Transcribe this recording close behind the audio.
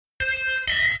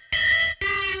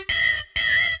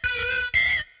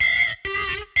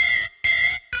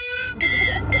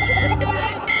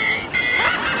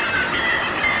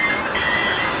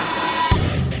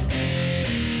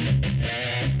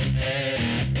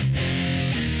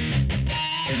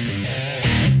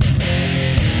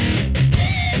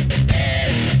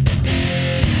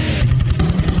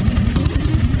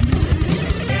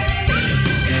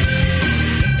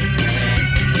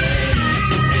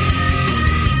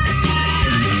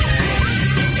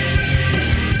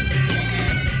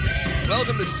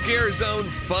to Scare Zone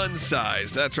Fun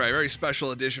Sized. That's right, very special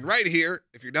edition right here.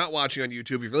 If you're not watching on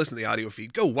YouTube, if you're listening to the audio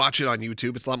feed, go watch it on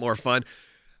YouTube. It's a lot more fun.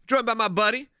 Joined by my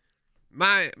buddy,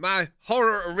 my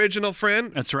horror original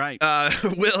friend. That's right.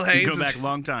 Will Haynes. You go back a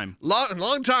long time.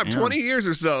 Long time, Yeah. 20 years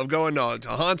or so of going to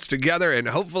haunts together, and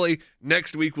hopefully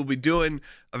next week we'll be doing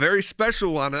a very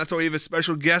special one. That's why we have a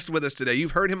special guest with us today.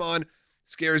 You've heard him on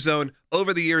Scare Zone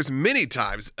over the years many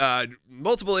times,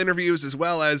 multiple interviews as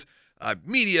well as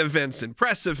media events and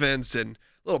press events and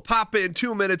little pop-in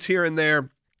 2 minutes here and there.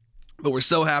 But we're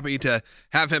so happy to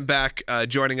have him back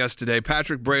joining us today.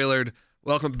 Patrick Braillard,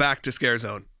 welcome back to Scare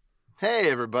Zone. Hey,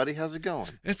 everybody. How's it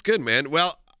going? It's good, man.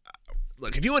 Well,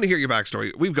 look, if you want to hear your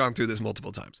backstory, we've gone through this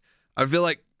multiple times. I feel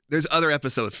like there's other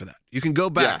episodes for that. You can go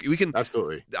back. Yeah, we can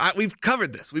absolutely. We've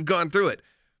covered this. We've gone through it.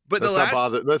 But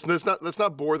Let's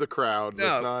not bore the crowd.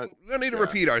 No, we don't need to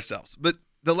repeat ourselves. But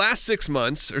the last 6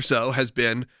 months or so has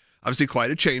been obviously quite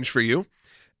a change for you.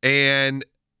 And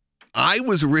I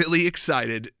was really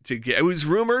excited to get, it was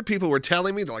rumored, people were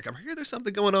telling me, they're like, I hear there's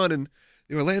something going on in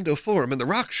the Orlando Forum and the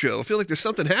Rock Show. I feel like there's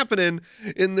something happening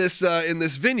in this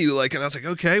venue. Like, and I was like,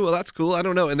 okay, well, that's cool. I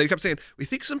don't know. And they kept saying, we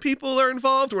think some people are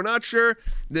involved. We're not sure.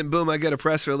 Then boom, I get a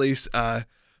press release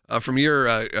from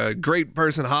your great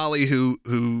person, Holly,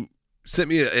 who sent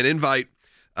me an invite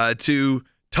to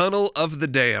Tunnel of the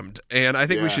Damned. And I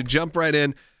think we should jump right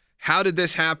in. How did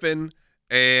this happen?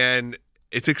 And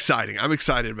it's exciting. I'm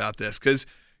excited about this because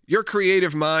your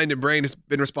creative mind and brain has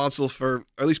been responsible for, or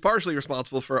at least partially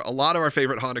responsible for, a lot of our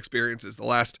favorite haunt experiences the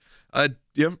last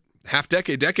half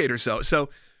decade or so. So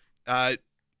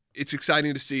it's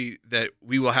exciting to see that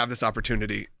we will have this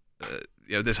opportunity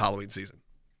this Halloween season.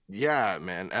 Yeah,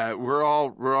 man. We're all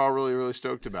really, really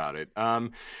stoked about it.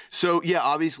 So yeah,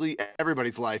 obviously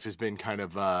everybody's life has been kind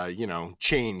of,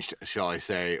 changed, shall I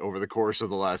say, over the course of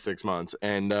the last 6 months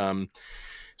and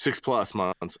 6+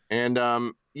 months. And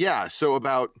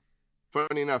so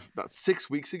funny enough, about 6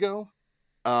 weeks ago,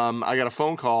 I got a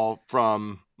phone call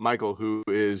from Michael, who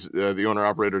is the owner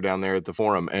operator down there at the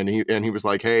Forum. And he was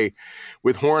like, hey,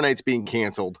 with Horror Nights being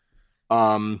canceled,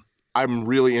 I'm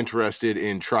really interested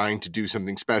in trying to do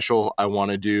something special. I want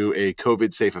to do a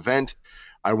COVID safe event.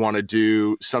 I want to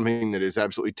do something that is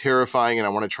absolutely terrifying. And I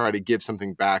want to try to give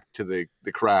something back to the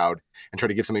crowd and try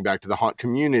to give something back to the haunt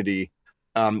community,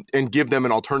 and give them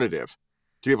an alternative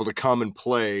to be able to come and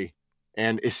play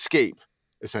and escape,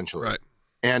 essentially. Right.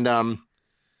 And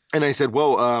I said,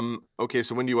 whoa, okay,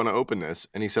 so when do you want to open this?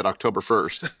 And he said, October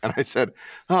 1st. And I said,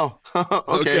 oh,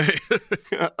 okay.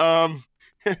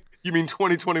 You mean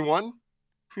 2021?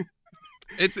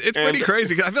 It's pretty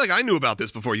crazy. I feel like I knew about this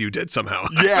before you did somehow.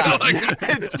 Yeah,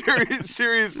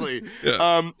 seriously.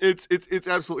 Yeah. It's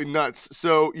absolutely nuts.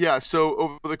 So yeah,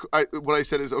 what I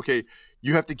said is, okay,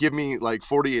 you have to give me like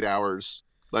 48 hours,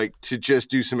 like to just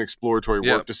do some exploratory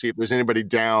work to see if there's anybody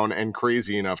down and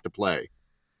crazy enough to play.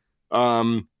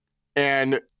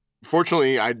 And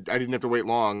fortunately, I didn't have to wait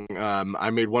long.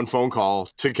 I made one phone call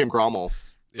to Kim Grommel,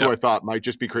 who I thought might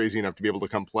just be crazy enough to be able to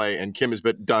come play. And Kim has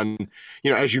done,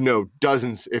 as you know,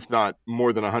 dozens, if not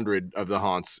more than 100 of the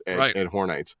haunts at Horror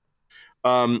Nights.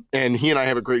 And he and I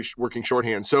have a great working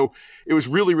shorthand. So it was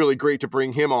really, really great to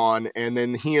bring him on. And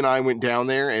then he and I went down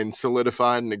there and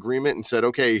solidified an agreement and said,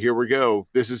 okay, here we go.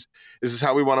 This is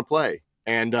how we want to play.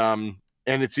 And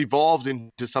it's evolved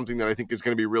into something that I think is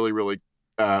going to be really, really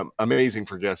amazing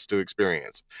for guests to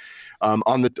experience.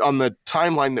 On the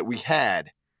timeline that we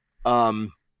had,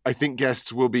 I think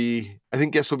guests will be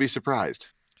surprised.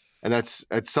 And that's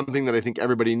something that I think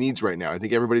everybody needs right now. I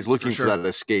think everybody's looking for that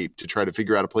escape to try to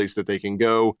figure out a place that they can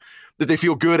go, that they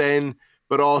feel good in,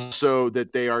 but also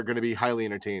that they are going to be highly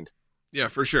entertained. Yeah,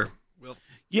 for sure. Will?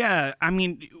 Yeah, I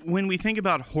mean, when we think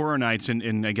about Horror Nights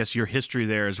and I guess your history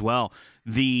there as well,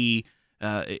 even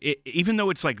though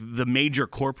it's like the major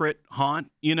corporate haunt,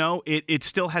 it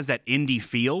still has that indie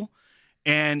feel.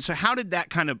 And so how did that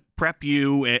kind of prep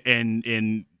you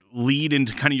and lead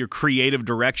into kind of your creative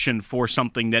direction for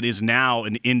something that is now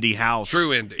an indie house?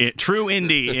 True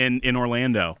indie in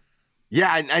Orlando.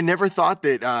 Yeah, I never thought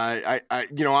that.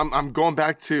 I'm going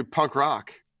back to punk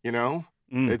rock.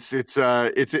 It's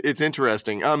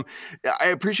interesting. I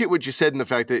appreciate what you said in the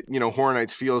fact that Horror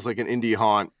Nights feels like an indie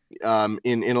haunt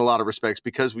in a lot of respects,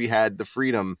 because we had the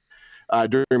freedom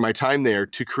during my time there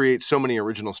to create so many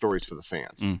original stories for the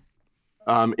fans.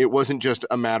 It wasn't just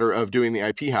a matter of doing the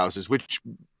IP houses, which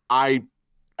I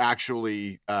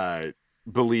actually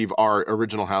believe are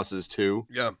original houses too.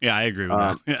 Yeah, I agree with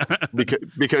that.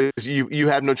 because you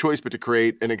have no choice but to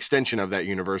create an extension of that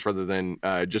universe rather than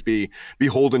just be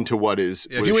beholden to what is.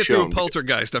 Yeah, if you went through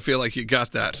Poltergeist, I feel like you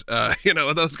got that.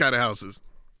 Those kind of houses.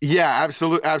 Yeah,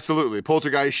 absolutely.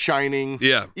 Poltergeist, Shining,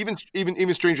 Yeah.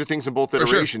 even Stranger Things in both For sure.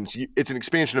 iterations. It's an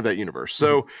expansion of that universe.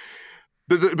 So,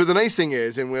 but the nice thing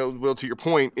is, and Will, to your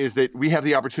point, is that we have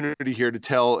the opportunity here to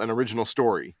tell an original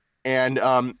story. And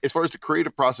as far as the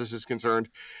creative process is concerned,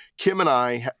 Kim and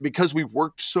I, because we've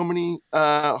worked so many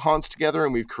haunts together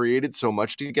and we've created so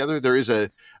much together, there is a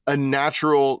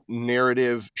natural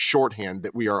narrative shorthand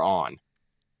that we are on.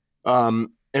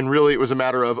 And really, it was a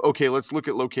matter of, okay, let's look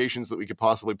at locations that we could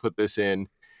possibly put this in.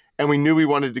 And we knew we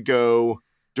wanted to go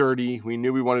dirty. We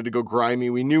knew we wanted to go grimy.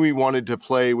 We knew we wanted to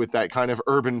play with that kind of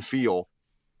urban feel.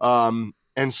 And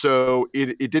so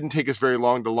it didn't take us very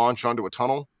long to launch onto a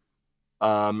tunnel.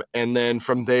 And then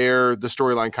from there, the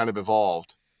storyline kind of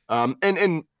evolved.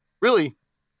 And really,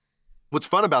 what's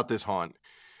fun about this haunt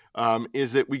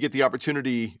is that we get the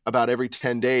opportunity about every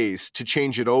 10 days to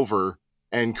change it over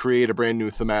and create a brand new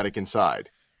thematic inside.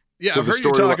 Yeah, So I've the heard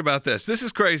you story talk li- about this. This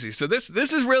is crazy. So this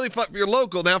is really fun for your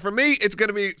local. Now for me, it's going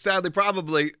to be sadly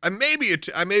probably I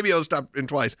maybe I'll stop in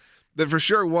twice, but for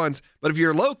sure once. But if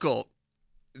you're local,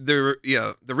 the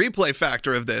replay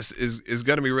factor of this is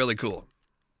going to be really cool.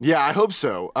 Yeah, I hope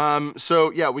so.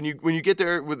 So yeah, when you get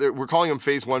there, we're calling them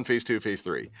phase 1, phase 2, phase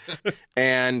 3,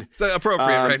 and It's appropriate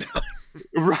right now.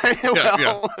 right.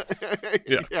 Well,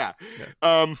 Yeah.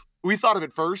 we thought of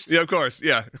it first. Yeah, of course.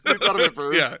 Yeah. We thought of it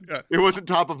first. Yeah. It wasn't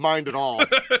top of mind at all.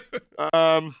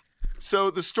 So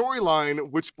the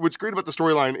storyline, what's great about the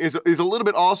storyline is a little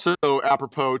bit also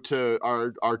apropos to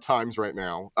our times right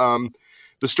now.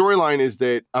 The storyline is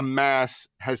that a mass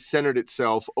has centered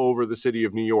itself over the city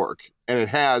of New York, and it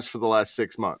has for the last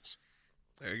 6 months.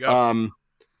 There you go.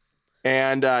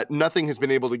 And nothing has been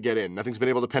able to get in. Nothing's been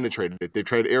able to penetrate it. They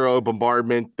tried aerial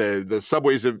bombardment. The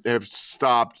subways have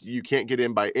stopped. You can't get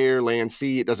in by air, land,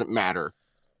 sea. It doesn't matter.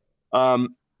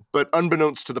 But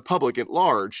unbeknownst to the public at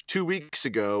large, 2 weeks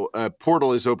ago, a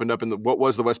portal is opened up in what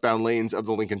was the westbound lanes of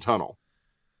the Lincoln Tunnel.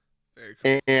 Very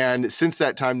cool. And since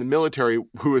that time, the military,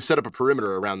 who has set up a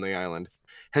perimeter around the island,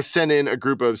 has sent in a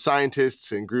group of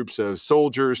scientists and groups of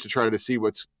soldiers to try to see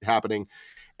what's happening,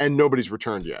 and nobody's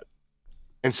returned yet.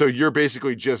 And so you're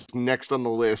basically just next on the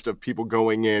list of people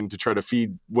going in to try to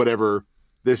feed whatever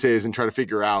this is and try to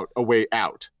figure out a way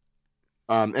out,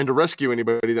 and to rescue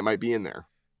anybody that might be in there.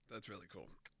 That's really cool.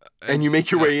 And you make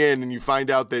your way in and you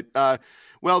find out that,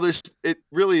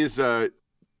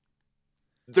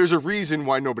 there's a reason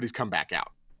why nobody's come back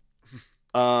out.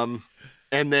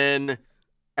 And then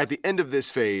at the end of this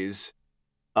phase,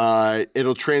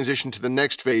 it'll transition to the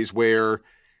next phase where,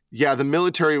 the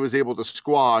military was able to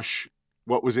squash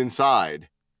what was inside,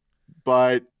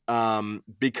 but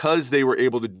because they were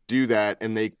able to do that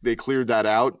and they cleared that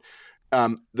out,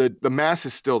 the mass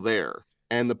is still there,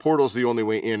 and the portal's the only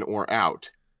way in or out.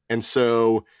 And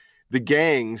so the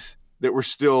gangs that were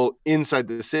still inside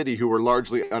the city, who were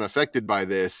largely unaffected by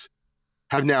this,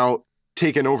 have now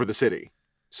taken over the city.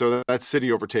 So that's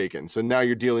city overtaken. So now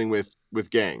you're dealing with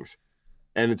gangs,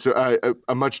 and it's a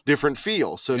much different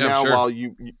feel. So now, sure. while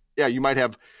you might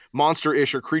have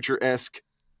monster-ish or creature-esque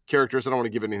characters. I don't want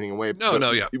to give anything away.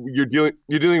 No, yeah. You're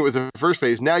dealing with the first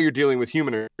phase. Now you're dealing with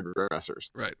human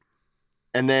aggressors. Right.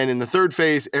 And then in the third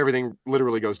phase, everything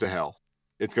literally goes to hell.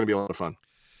 It's going to be a lot of fun.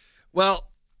 Well,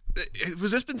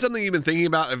 has this been something you've been thinking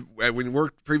about when you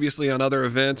worked previously on other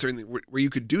events, or where you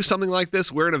could do something like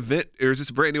this, where an event, or is this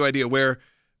a brand new idea where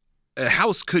a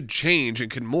house could change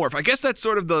and can morph? I guess that's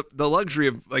sort of the luxury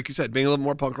of, like you said, being a little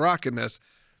more punk rock in this,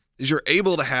 is you're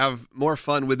able to have more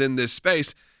fun within this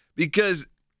space, because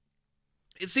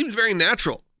it seems very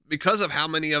natural because of how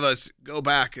many of us go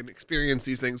back and experience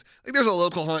these things. Like, there's a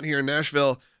local haunt here in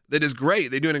Nashville that is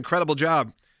great. They do an incredible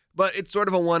job, but it's sort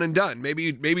of a one and done. Maybe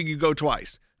you go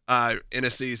twice in a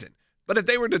season. But if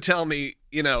they were to tell me,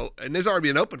 and there's already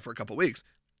been open for a couple weeks,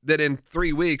 that in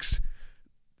 3 weeks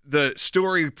the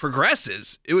story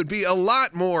progresses, it would be a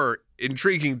lot more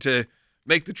intriguing to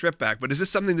make the trip back. But is this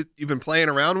something that you've been playing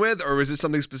around with, or is this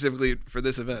something specifically for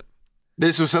this event?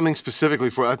 This was something specifically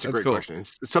for, that's a great cool. question.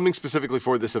 It's something specifically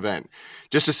for this event.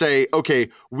 Just to say, okay,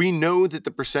 we know that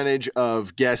the percentage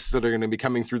of guests that are going to be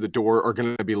coming through the door are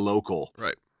going to be local.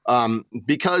 Right.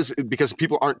 Because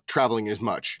people aren't traveling as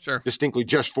much. Sure. Distinctly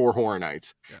just for Horror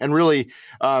Nights. Yeah. And really,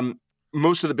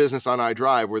 most of the business on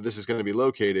iDrive, where this is going to be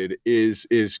located, is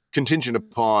contingent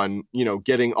upon,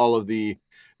 getting all of the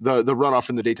runoff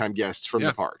from the daytime guests from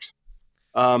the parks.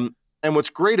 And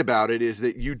what's great about it is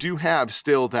that you do have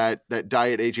still that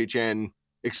Diet HHN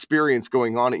experience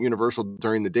going on at Universal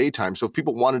during the daytime. So if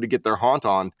people wanted to get their haunt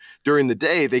on during the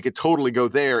day, they could totally go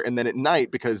there. And then at night,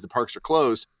 because the parks are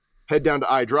closed, head down to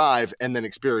iDrive and then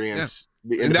experience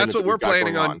And that's what we're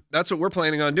planning on. That's what we're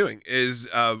planning on doing. Is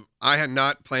I had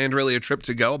not planned really a trip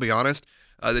to go. I'll be honest.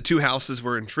 The two houses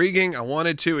were intriguing. I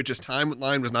wanted to. It just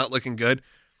timeline was not looking good.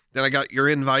 Then I got your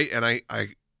invite, and I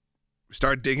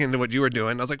started digging into what you were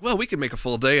doing. I was like, well, we can make a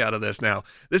full day out of this now.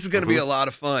 This is going to be a lot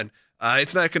of fun.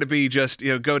 It's not going to be just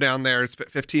go down there, spend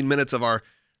 15 minutes of our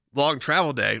long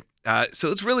travel day. So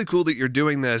it's really cool that you're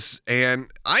doing this, and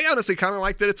I honestly kind of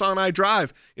like that it's on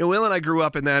iDrive. Will and I grew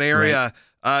up in that area.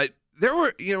 Right. There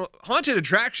were, haunted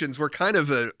attractions were kind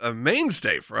of a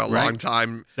mainstay for a long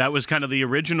time. That was kind of the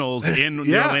originals in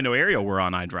the Orlando area were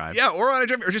on iDrive. Yeah, or on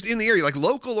iDrive, or just in the area. Like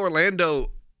local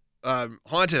Orlando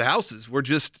haunted houses were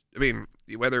just,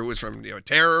 whether it was from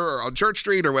Terror or on Church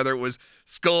Street, or whether it was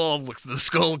the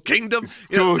Skull Kingdom.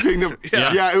 Skull Kingdom.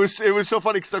 Yeah, it was so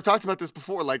funny because I've talked about this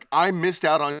before. Like I missed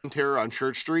out on Terror on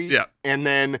Church Street. Yeah. And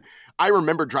then I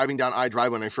remember driving down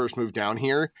iDrive when I first moved down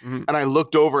here, and I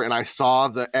looked over and I saw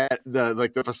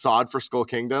the facade for Skull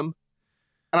Kingdom,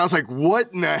 and I was like,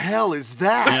 "What in the hell is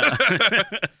that?"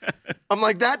 Yeah. I'm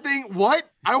like, "That thing? What?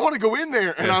 I want to go in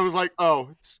there." And I was like, "Oh,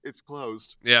 it's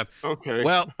closed." Yeah. Okay.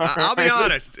 Well, I'll be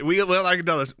honest. I can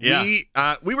tell this.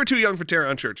 Yeah. We were too young for Terror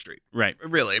on Church Street. Right.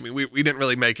 Really. We didn't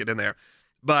really make it in there,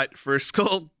 but for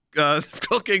Skull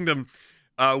Kingdom,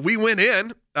 we went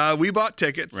in. We bought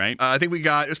tickets. Right. I think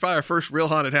it was probably our first real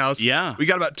haunted house. Yeah. We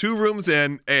got about 2 rooms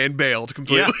in and bailed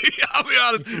completely. Yeah. I'll be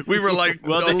honest. We were like,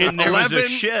 well, and there was a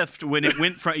shift when it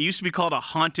went from, it used to be called a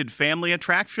haunted family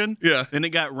attraction. Yeah. Then it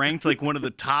got ranked like one of the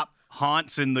top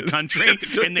haunts in the country,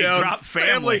 and they dropped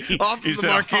family off of the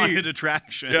marquee. Haunted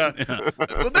attraction. Yeah.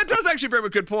 Well, that does actually bring up a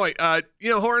good point.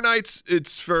 Horror Nights,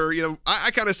 it's for,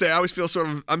 I kind of say, I always feel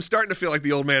I'm starting to feel like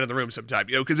the old man in the room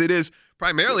sometimes, because it is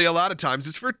primarily a lot of times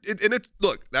it's for,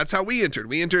 look, that's how we entered.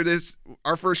 We entered this,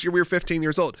 our first year, we were 15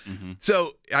 years old. Mm-hmm.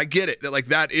 So I get it that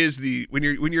that is when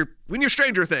you're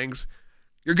Stranger Things,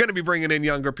 you're going to be bringing in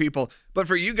younger people. But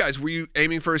for you guys, were you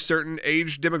aiming for a certain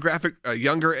age demographic, a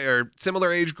younger or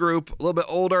similar age group, a little bit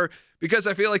older? Because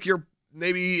I feel like you're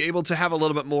maybe able to have a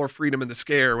little bit more freedom in the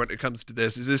scare when it comes to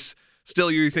this. Is this still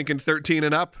you're thinking 13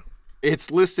 and up? It's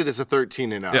listed as a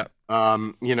 13 and up. Yeah.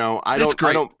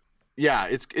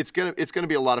 It's gonna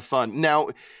be a lot of fun. Now,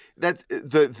 that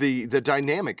the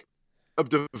dynamic of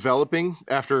developing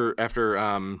after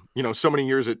so many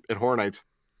years at Horror Nights.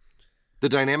 The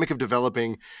dynamic of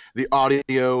developing the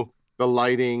audio, the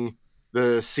lighting,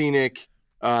 the scenic,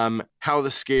 how the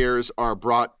scares are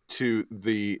brought to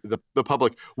the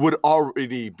public would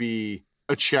already be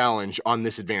a challenge on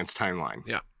this advanced timeline.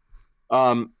 Yeah.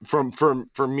 From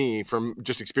me, from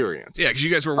just experience. Yeah, because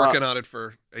you guys were working on it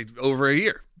for over a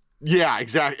year. Yeah,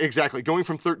 exactly. Going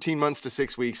from 13 months to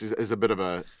 6 weeks is a bit of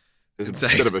a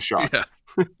shock.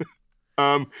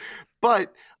 Yeah.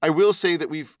 But I will say that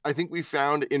I think we've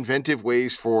found inventive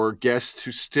ways for guests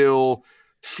to still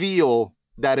feel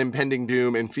that impending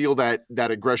doom and feel that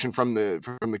aggression from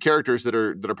the characters that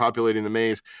are populating the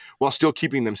maze, while still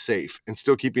keeping them safe and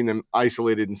still keeping them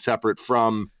isolated and separate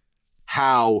from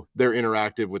how they're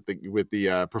interactive with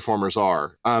the performers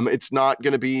are. It's not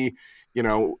going to be,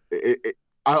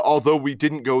 although we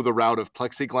didn't go the route of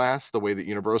plexiglass the way that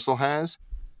Universal has,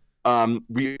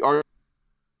 we are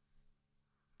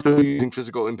still using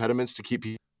physical impediments to keep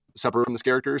people separate from the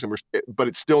characters, but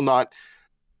it's still not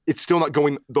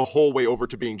going the whole way over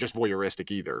to being just voyeuristic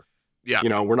either. Yeah.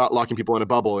 We're not locking people in a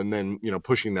bubble and then,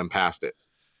 pushing them past it.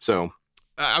 So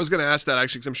I was going to ask that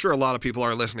actually, because I'm sure a lot of people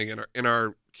are listening and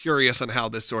are curious on how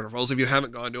this sort of rolls. If you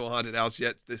haven't gone to a haunted house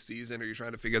yet this season, or you're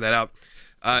trying to figure that out,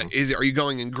 are you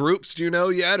going in groups? Do you know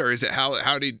yet? Or is it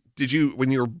how did you,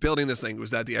 when you were building this thing, was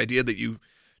that the idea that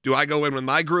do I go in with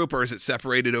my group, or is it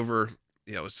separated over,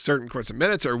 a certain course of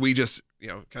minutes, or are we just,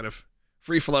 kind of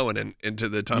free flowing into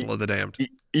the tunnel of the damned?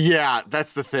 Yeah,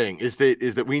 that's the thing is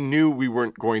that we knew we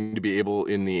weren't going to be able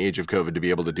in the age of COVID to be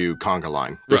able to do conga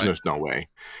line. There's no way.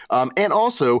 And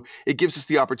also it gives us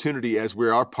the opportunity, as we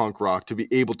are punk rock, to be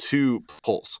able to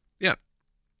pulse. Yeah.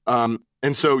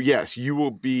 And so, yes, you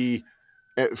will be,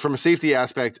 from a safety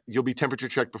aspect, you'll be temperature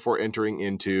checked before entering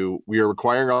into. We are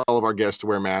requiring all of our guests to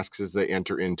wear masks as they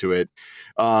enter into it.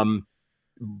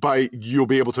 But you'll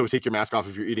be able to take your mask off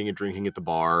if you're eating and drinking at the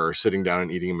bar or sitting down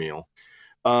and eating a meal.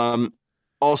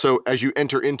 Also, as you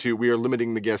enter into, we are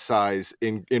limiting the guest size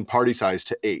in party size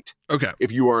to 8. Okay.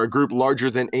 If you are a group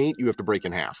larger than 8, you have to break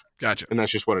in half. Gotcha. And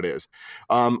that's just what it is.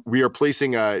 We are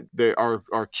placing our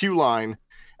queue line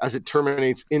as it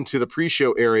terminates into the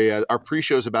pre-show area. Our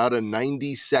pre-show is about a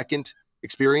 90-second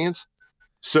experience.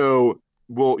 So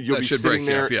you'll be sitting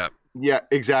there. Camp, yeah. Yeah,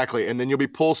 exactly. And then you'll be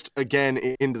pulsed again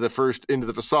into the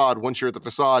facade. Once you're at the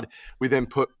facade, we then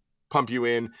pump you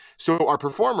in. So our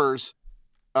performers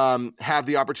have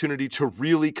the opportunity to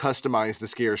really customize the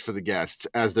scares for the guests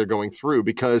as they're going through,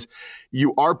 because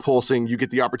you are pulsing, you get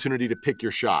the opportunity to pick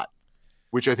your shot,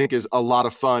 which I think is a lot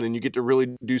of fun. And you get to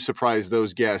really do surprise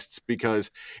those guests,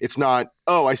 because it's not,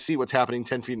 oh, I see what's happening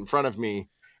 10 feet in front of me.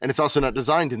 And it's also not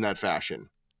designed in that fashion.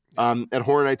 At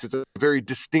Horror Nights, it's a very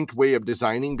distinct way of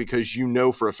designing, because you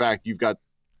know for a fact you've got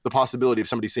the possibility of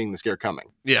somebody seeing the scare coming.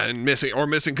 Yeah, and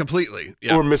missing completely.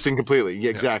 Yeah. Or missing completely.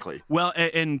 Yeah, exactly. Well,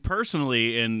 and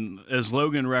personally, and as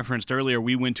Logan referenced earlier,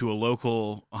 we went to a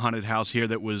local haunted house here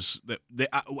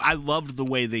I loved the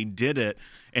way they did it,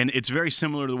 and it's very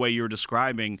similar to the way you were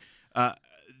describing.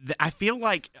 I feel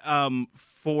like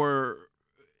for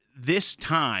this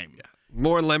time,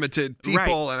 more limited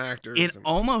people right, and actors. It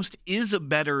almost is a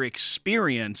better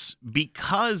experience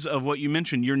because of what you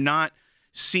mentioned. You're not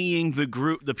seeing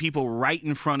the people right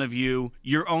in front of you.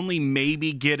 You're only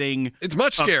maybe getting it's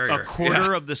much scarier. A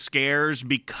quarter of the scares,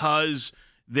 because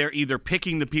they're either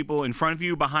picking the people in front of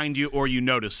you, behind you, or you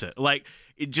notice it. Like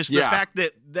the fact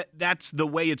that that's the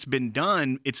way it's been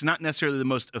done. It's not necessarily the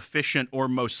most efficient or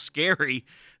most scary.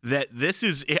 That this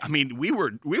is, I mean, we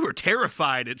were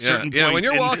terrified at certain points. Yeah, when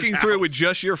you're walking through with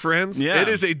just your friends, it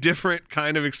is a different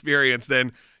kind of experience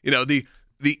than,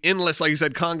 the endless, like you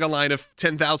said, conga line of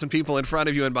 10,000 people in front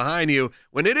of you and behind you.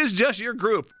 When it is just your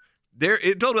group,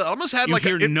 it totally almost had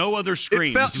no other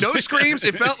screams. No screams.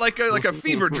 It felt like a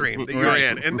fever dream that you were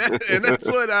in, and that's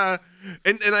what.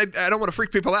 And I don't want to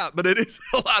freak people out, but it is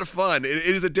a lot of fun. It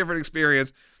is a different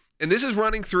experience, and this is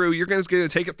running through. You're going to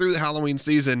take it through the Halloween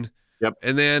season. Yep.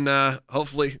 And then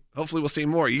hopefully we'll see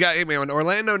more. Hey man,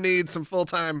 Orlando needs some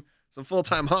full-time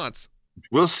haunts.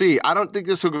 We'll see. I don't think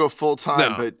this will go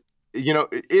full-time, but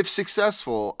if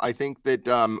successful, I think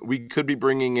that we could be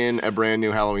bringing in a brand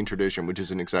new Halloween tradition, which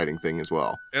is an exciting thing as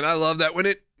well. And I love that.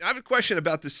 I have a question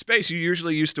about the space. You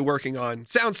usually used to working on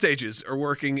sound stages or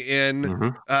working in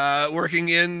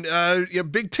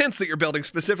big tents that you're building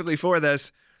specifically for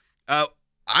this.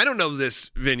 I don't know this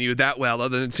venue that well,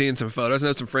 other than seeing some photos. I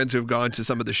know some friends who have gone to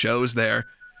some of the shows there.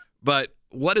 But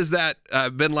what has that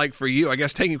been like for you? I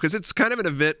guess because it's kind of an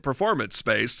event performance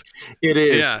space. It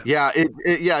is. Yeah.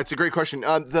 It's a great question.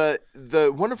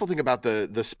 The wonderful thing about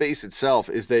the space itself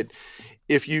is that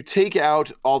if you take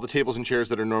out all the tables and chairs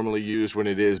that are normally used when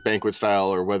it is banquet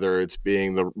style, or whether it's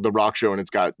being the rock show and it's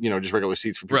got just regular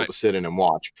seats for people to sit in and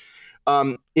watch.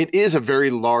 It is a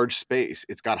very large space.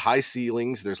 It's got high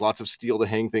ceilings. There's lots of steel to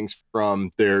hang things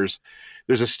from. There's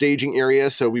a staging area,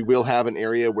 so we will have an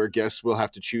area where guests will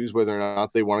have to choose whether or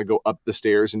not they want to go up the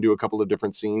stairs and do a couple of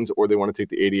different scenes, or they want to take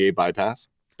the ADA bypass.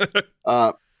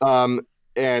 And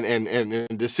a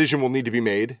decision will need to be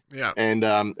made. Yeah. And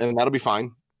that'll be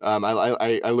fine.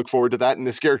 I look forward to that, and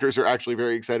the characters are actually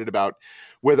very excited about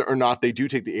whether or not they do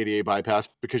take the ADA bypass,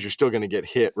 because you're still going to get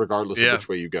hit regardless of which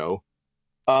way you go.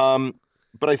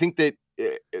 But I think that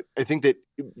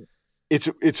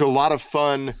it's a lot of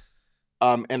fun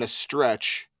and a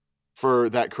stretch for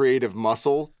that creative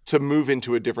muscle to move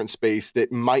into a different space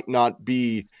that might not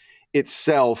be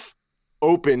itself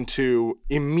open to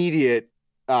immediate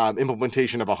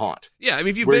implementation of a haunt. Yeah, I mean,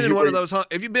 if you've been in one of those,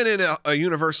 if you've been in a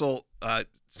Universal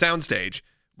soundstage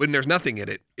when there's nothing in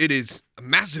it, it is a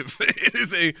massive. It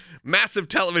is a massive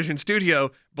television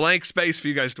studio, blank space for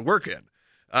you guys to work in.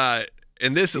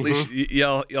 And this, at least,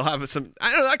 you'll have some.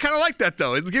 I don't know. I kind of like that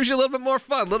though. It gives you a little bit more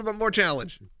fun, a little bit more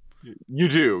challenge. You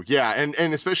do, yeah,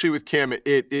 and especially with Kim,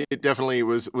 it definitely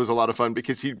was a lot of fun,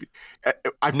 because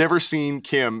I've never seen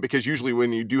Kim, because usually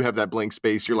when you do have that blank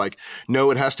space, you're like,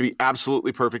 no, it has to be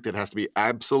absolutely perfect. It has to be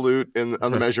absolute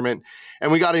on the measurement.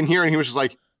 And we got in here, and he was just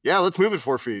like, yeah, let's move it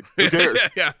 4 feet. Who cares?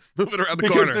 yeah, move it around the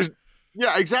corner.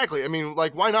 Yeah, exactly. I mean,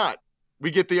 like, why not? We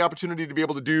get the opportunity to be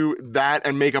able to do that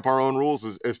and make up our own rules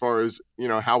as far as,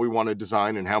 how we want to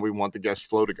design and how we want the guest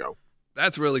flow to go.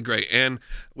 That's really great. And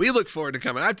we look forward to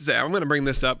coming. I have to say, I'm going to bring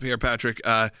this up here, Patrick.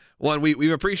 One,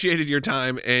 we've appreciated your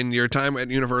time and your time at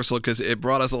Universal, because it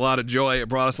brought us a lot of joy. It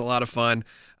brought us a lot of fun.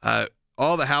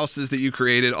 All the houses that you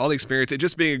created, all the experience, and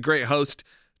just being a great host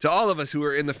to all of us who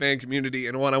are in the fan community.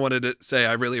 And one, I wanted to say,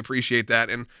 I really appreciate that.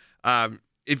 And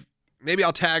if maybe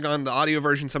I'll tag on the audio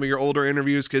version some of your older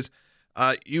interviews, because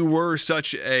you were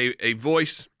such a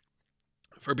voice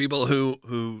for people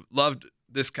who loved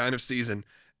this kind of season.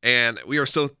 And we are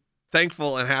so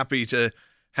thankful and happy to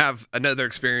have another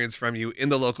experience from you in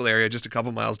the local area, just a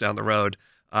couple miles down the road.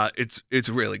 It's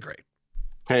really great.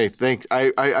 Hey, thanks. I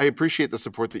appreciate the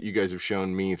support that you guys have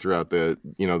shown me throughout the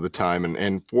time,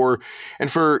 and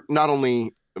for not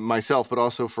only myself, but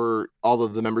also for all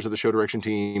of the members of the show direction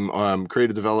team,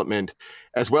 creative development,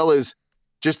 as well as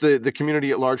just the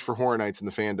community at large for Horror Nights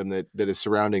and the fandom that is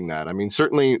surrounding that. I mean,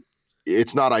 certainly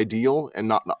it's not ideal and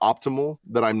not optimal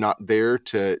that I'm not there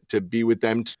to be with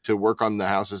them to work on the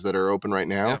houses that are open right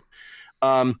now.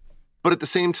 Yeah. But at the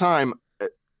same time,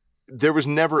 there was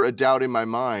never a doubt in my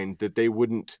mind that they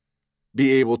wouldn't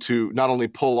be able to not only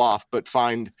pull off, but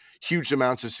find huge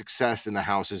amounts of success in the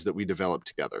houses that we developed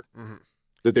together,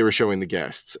 that they were showing the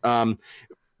guests.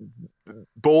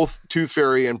 Both Tooth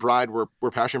Fairy and Bride were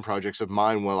passion projects of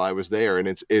mine while I was there. And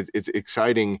it's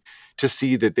exciting to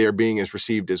see that they're being as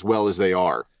received as well as they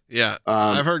are. Yeah.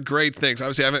 I've heard great things.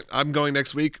 Obviously I'm going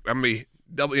next week. I'm going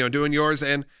to be doing yours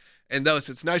and those.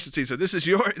 It's nice to see. So this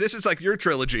is like your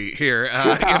trilogy here.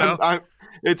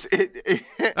 That's a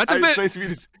bit. Nice of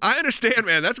you to... I understand,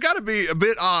 man. That's got to be a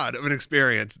bit odd of an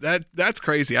experience. That's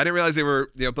crazy. I didn't realize they were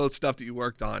both stuff that you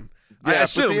worked on. Yeah, I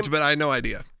assumed, but I had no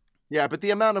idea. Yeah, but the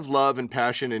amount of love and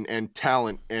passion and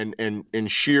talent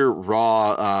and sheer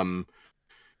raw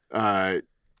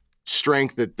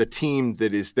strength that the team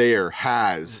that is there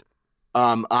has,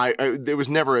 there was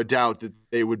never a doubt that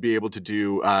they would be able to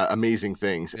do amazing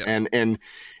things. Yep. And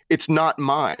it's not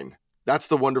mine. That's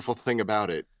the wonderful thing about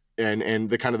it. And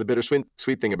the kind of the bittersweet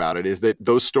thing about it is that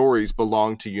those stories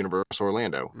belong to Universal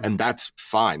Orlando, and that's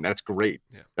fine. That's great.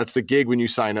 Yeah. That's the gig when you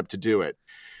sign up to do it.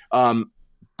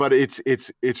 But it's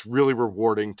really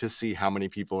rewarding to see how many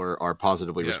people are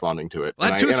positively responding to it.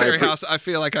 Well, that Tooth Fairy house, I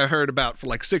feel like I heard about for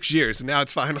like 6 years, and now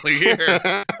it's finally here.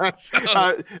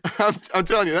 I'm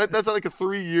telling you, that's like a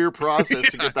 3-year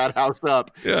process to get that house up.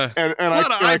 Yeah, and a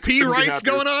lot of IP rights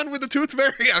going on with the Tooth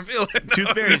Fairy. I feel like Tooth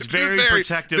Fairy is very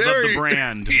protective of the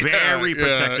brand. Very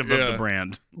protective of the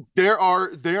brand. There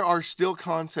are still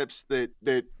concepts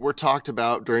that were talked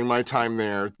about during my time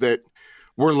there that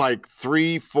were like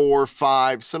 3, 4,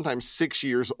 5, sometimes 6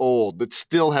 years old that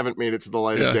still haven't made it to the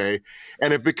light of day,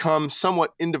 and have become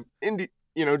somewhat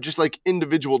just like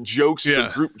individual jokes or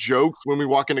group jokes when we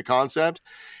walk into concept.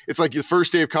 It's like your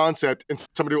first day of concept, and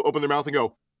somebody will open their mouth and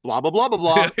go blah blah blah blah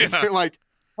blah. And you're like,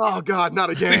 oh God, not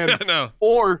again. No.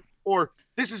 Or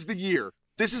this is the year.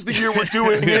 This is the year we're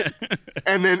doing it,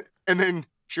 and then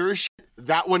sure as shit,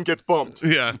 that one gets bumped.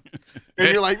 Yeah. And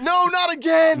you're like, no, not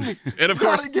again. And of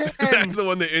course, that's the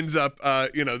one that ends up,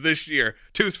 this year,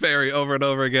 Tooth Fairy over and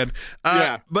over again.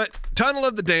 But Tunnel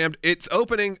of the Damned, it's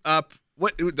opening up.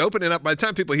 Opening up by the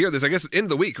time people hear this, I guess end of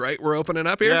the week, right? We're opening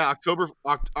up here. Yeah, October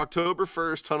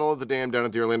 1st, Tunnel of the Damned down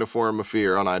at the Orlando Forum of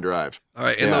Fear on iDrive. All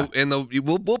right,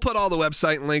 we'll put all the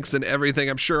website links and everything.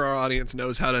 I'm sure our audience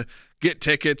knows how to get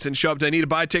tickets and show up. Do I need to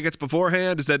buy tickets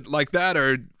beforehand? Is that like that,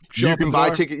 or you can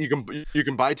buy tickets? You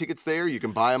can buy tickets there. You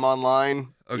can buy them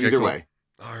online. Okay, either cool. way.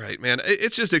 All right, man.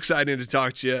 It's just exciting to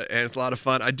talk to you, and it's a lot of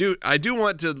fun. I do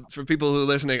want to, for people who are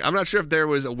listening, I'm not sure if there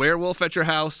was a werewolf at your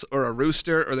house or a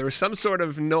rooster, or there was some sort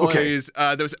of noise.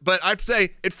 Okay. But I'd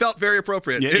say it felt very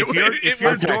appropriate. Yeah, if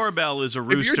your doorbell is a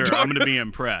rooster, I'm going to be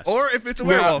impressed. Or if it's a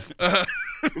werewolf.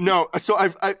 No, so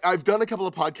I've done a couple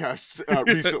of podcasts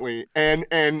recently, and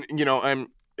I'm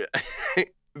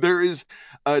there is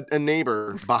a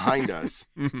neighbor behind us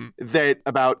that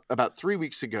about 3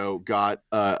 weeks ago got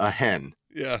a hen.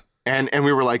 Yeah. And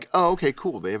we were like, oh, okay,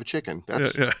 cool. They have a chicken.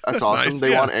 That's awesome. Nice.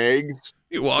 They want eggs.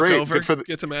 You walk over,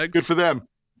 get some eggs. Good for them.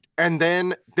 And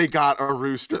then they got a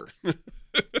rooster.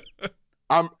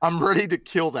 I'm ready to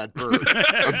kill that bird.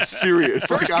 I'm serious.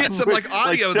 First, get some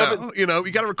audio though. You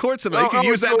got to record some. You can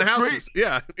use that in the houses.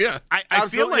 Great. Yeah. I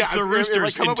feel like the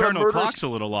rooster's internal clock's a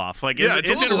little off. Like,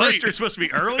 isn't the rooster supposed to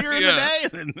be earlier in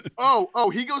the day? Oh,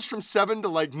 he goes from 7 to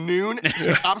like noon.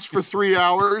 He stops for 3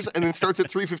 hours and then starts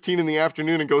at 3:15 in the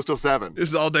afternoon and goes till 7. This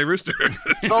is all day rooster.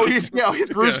 He's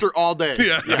rooster all day.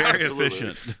 Yeah, very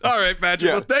efficient. All right, Patrick.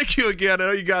 Yeah. Well, thank you again. I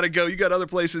know you got to go. You got other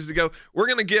places to go. We're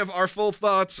gonna give our full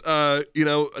thoughts.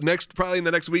 Probably in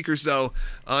the next week or so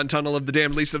on Tunnel of the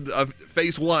Damned, at least of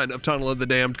phase 1 of Tunnel of the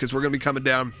Damned, because we're going to be coming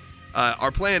down.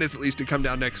 Our plan is at least to come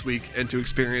down next week and to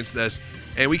experience this.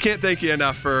 And we can't thank you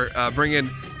enough for bringing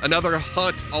another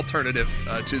haunt alternative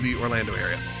to the Orlando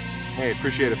area. Hey,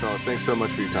 appreciate it, fellas. Thanks so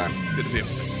much for your time. Good to see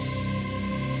you.